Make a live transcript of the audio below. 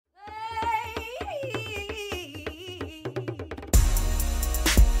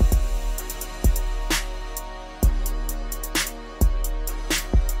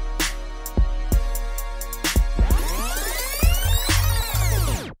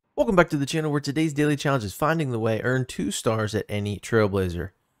Welcome back to the channel where today's daily challenge is finding the way, earn 2 stars at any Trailblazer.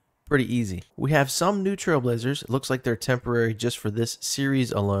 Pretty easy. We have some new Trailblazers. It looks like they're temporary just for this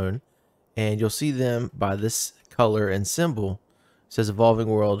series alone. And you'll see them by this color and symbol. It says Evolving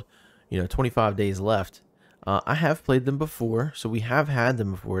World, 25 days left. I have played them before, so we have had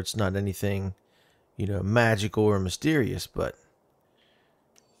them before. It's not anything, magical or mysterious, but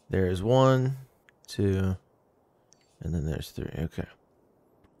there's 1, 2, and then there's 3. Okay.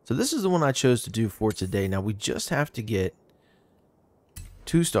 So this is the one I chose to do for today. Now we just have to get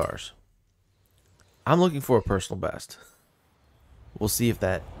 2 stars. I'm looking for a personal best. We'll see if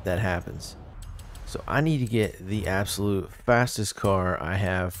that happens. So I need to get the absolute fastest car I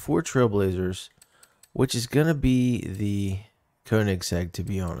have for Trailblazers, which is going to be the Koenigsegg, to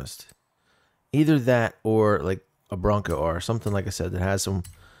be honest. Either that or like a Bronco R, something like I said that has some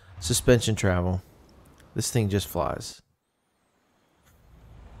suspension travel. This thing just flies.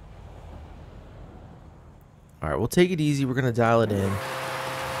 Alright, we'll take it easy. We're going to dial it in.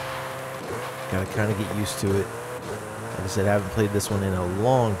 Got to kind of get used to it. Like I said, I haven't played this one in a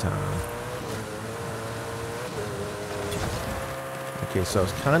long time. Okay, so I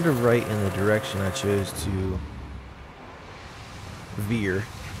was kind of right in the direction I chose to veer.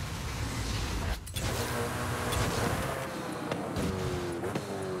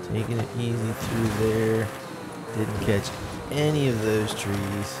 Taking it easy through there. Didn't catch any of those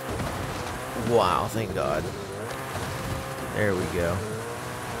trees. Wow, thank God. There we go.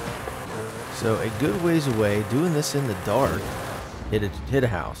 So a good ways away, doing this in the dark, hit a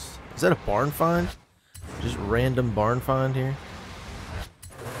house. Is that a barn find? Just random barn find here.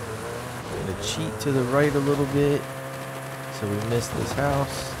 Gonna cheat to the right a little bit, so we missed this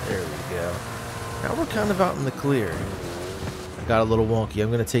house. There we go. Now we're kind of out in the clear. I got a little wonky.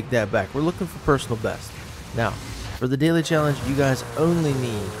 I'm gonna take that back. We're looking for personal best. Now, for the daily challenge, you guys only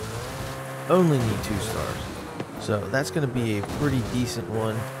need 2 stars. So that's going to be a pretty decent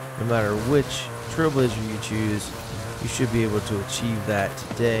one. No matter which Trailblazer you choose, you should be able to achieve that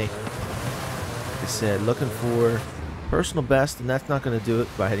today. Like I said, looking for personal best, and that's not going to do it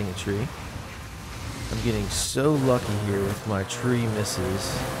by hitting a tree. I'm getting so lucky here with my tree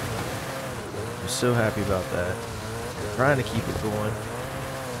misses. I'm so happy about that. I'm trying to keep it going.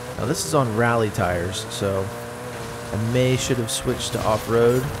 Now this is on rally tires, so I should have switched to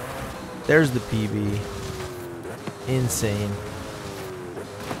off-road. There's the PB. Insane.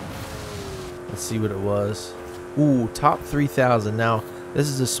 Let's see what it was. Ooh, top 3,000. Now, this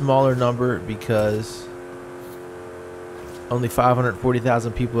is a smaller number because only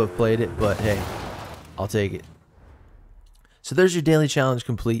 540,000 people have played it, but hey, I'll take it. So there's your daily challenge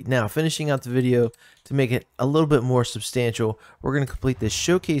complete. Now, finishing out the video to make it a little bit more substantial, we're going to complete this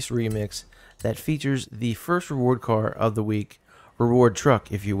showcase remix that features the first reward car of the week, reward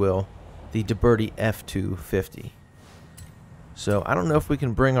truck, if you will. The DeBerti F250. So I don't know if we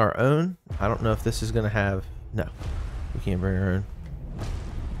can bring our own. I don't know if this is going to have... No, we can't bring our own.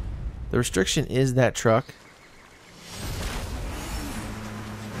 The restriction is that truck.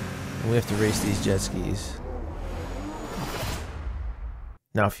 And we have to race these jet skis.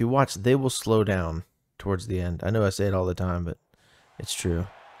 Now if you watch, they will slow down towards the end. I know I say it all the time, but it's true.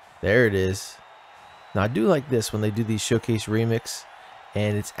 There it is. Now I do like this when they do these showcase remix.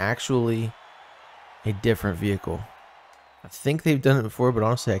 And it's actually a different vehicle. I think they've done it before, but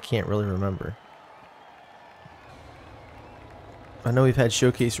honestly I can't really remember. I know we've had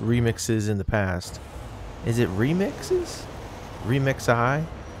showcase remixes in the past. Is it remixes? Remix-I?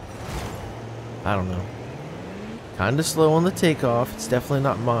 I don't know. Kinda slow on the takeoff. It's definitely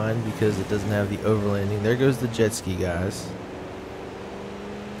not mine because it doesn't have the overlanding. There goes the jet ski, guys.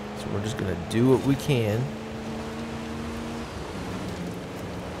 So we're just gonna do what we can.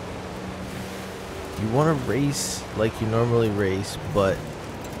 You want to race like you normally race, but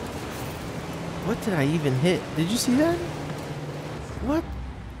what did I even hit? Did you see that? What?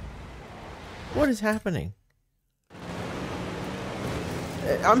 What is happening?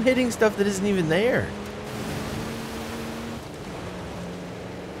 I'm hitting stuff that isn't even there.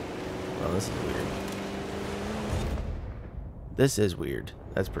 Oh, this is weird. This is weird.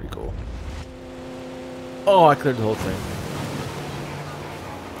 That's pretty cool. Oh, I cleared the whole thing.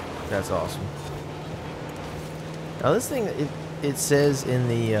 That's awesome. Now this thing, it says in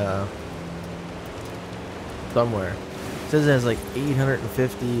the, somewhere, it says it has like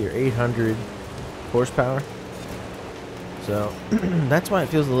 850 or 800 horsepower. So, that's why it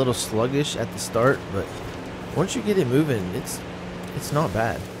feels a little sluggish at the start, but once you get it moving, it's not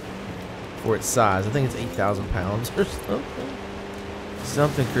bad for its size. I think it's 8,000 pounds or something.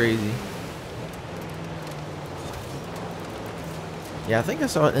 Something crazy. Yeah, I think I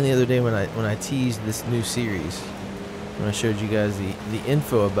saw it the other day when I teased this new series. When I showed you guys the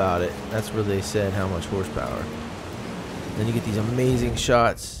info about it, that's where they said how much horsepower. Then you get these amazing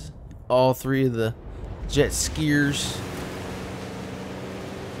shots. All three of the jet skiers.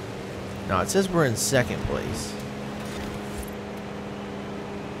 Now it says we're in second place.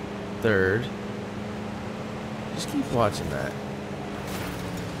 Third. Just keep watching that.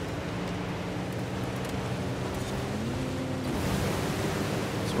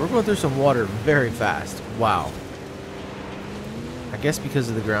 So we're going through some water very fast. Wow. I guess because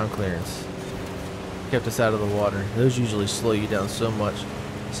of the ground clearance. Kept us out of the water. Those usually slow you down so much.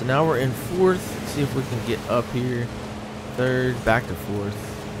 So now we're in fourth. Let's see if we can get up here. Third, back to fourth.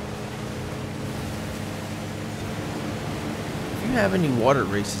 If you have any water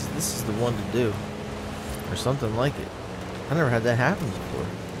races, this is the one to do. Or something like it. I never had that happen before.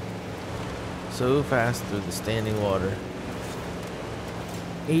 So fast through the standing water.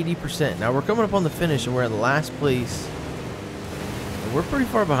 80%. Now we're coming up on the finish and we're in last place. And we're pretty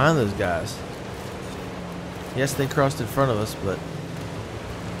far behind those guys. Yes, they crossed in front of us, but...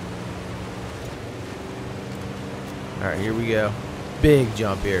 Alright, here we go. Big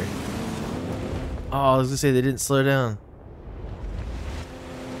jump here. Oh, I was going to say they didn't slow down.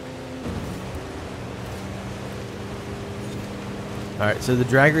 Alright, so the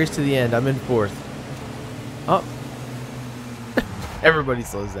drag race to the end. I'm in fourth. Oh. Everybody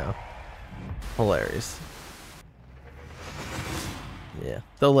slows down. Hilarious. Yeah,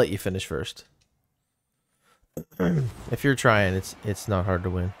 they'll let you finish first. If you're trying, it's not hard to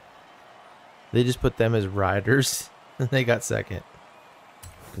win. They just put them as riders, and they got second.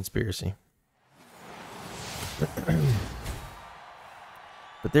 Conspiracy.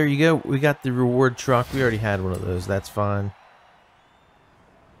 But there you go. We got the reward truck. We already had one of those. That's fine.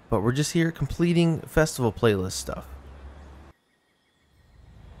 But we're just here completing festival playlist stuff.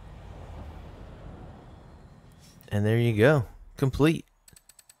 And there you go. Complete.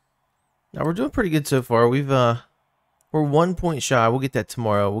 Now we're doing pretty good so far. We're 1 point shy. We'll get that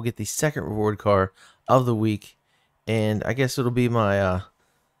tomorrow. We'll get the second reward car of the week. And I guess it'll be my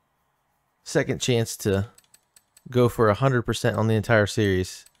second chance to go for 100% on the entire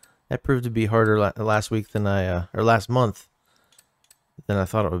series. That proved to be harder last week than or last month than I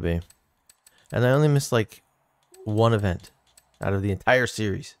thought it would be. And I only missed like one event out of the entire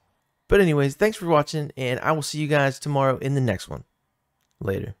series. But anyways, thanks for watching, and I will see you guys tomorrow in the next one.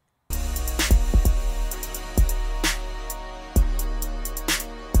 Later.